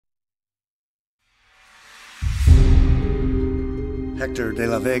Hector de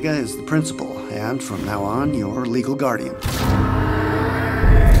la Vega is the principal, and from now on, your legal guardian.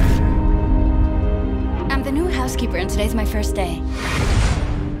 I'm the new housekeeper, and today's my first day.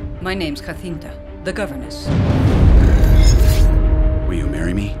 My name's Jacinta, the governess. Will you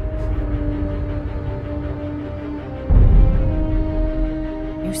marry me?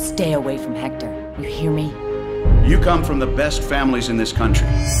 You stay away from Hector. You hear me? You come from the best families in this country.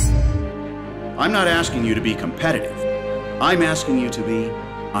 I'm not asking you to be competitive. I'm asking you to be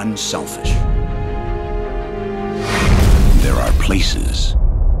unselfish. There are places.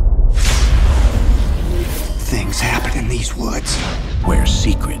 Things happen in these woods. Where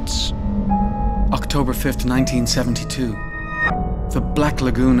secrets. October 5th, 1972. The Black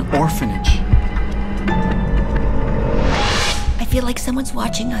Lagoon Orphanage. I feel like someone's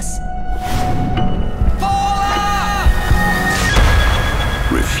watching us.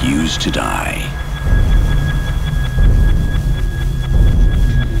 Refuse to die.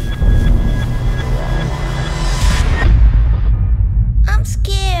 I'm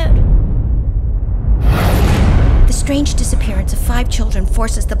scared. The strange disappearance of 5 children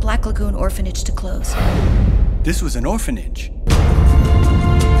forces the Black Lagoon Orphanage to close. This was an orphanage.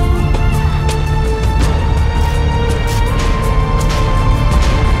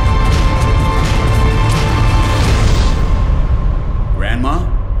 Grandma?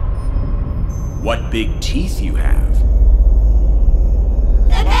 What big teeth you have.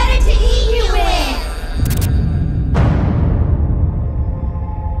 The better to eat you with!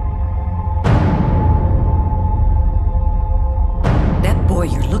 That boy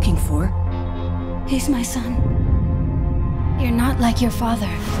you're looking for, He's my son. You're not like your father.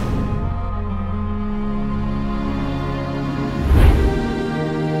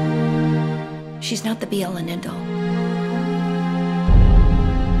 She's not the be-all and end-all.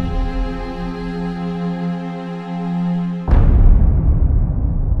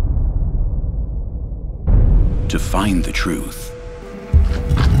 To find the truth.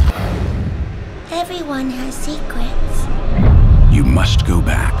 Everyone has secrets. You must go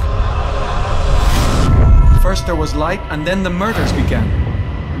back. First there was light, and then the murders began.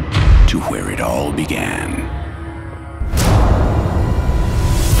 To where it all began.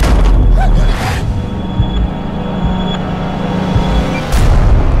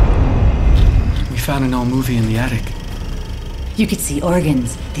 We found an old movie in the attic. You could see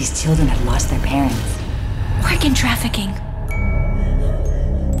organs. These children had lost their parents. Organ trafficking.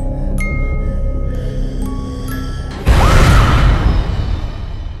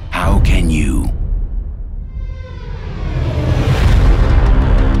 How can you?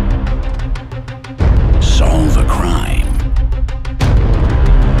 Solve a crime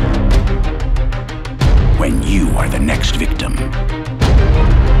when you are the next victim.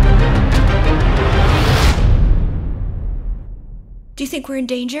 Do you think we're in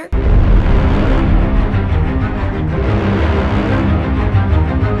danger?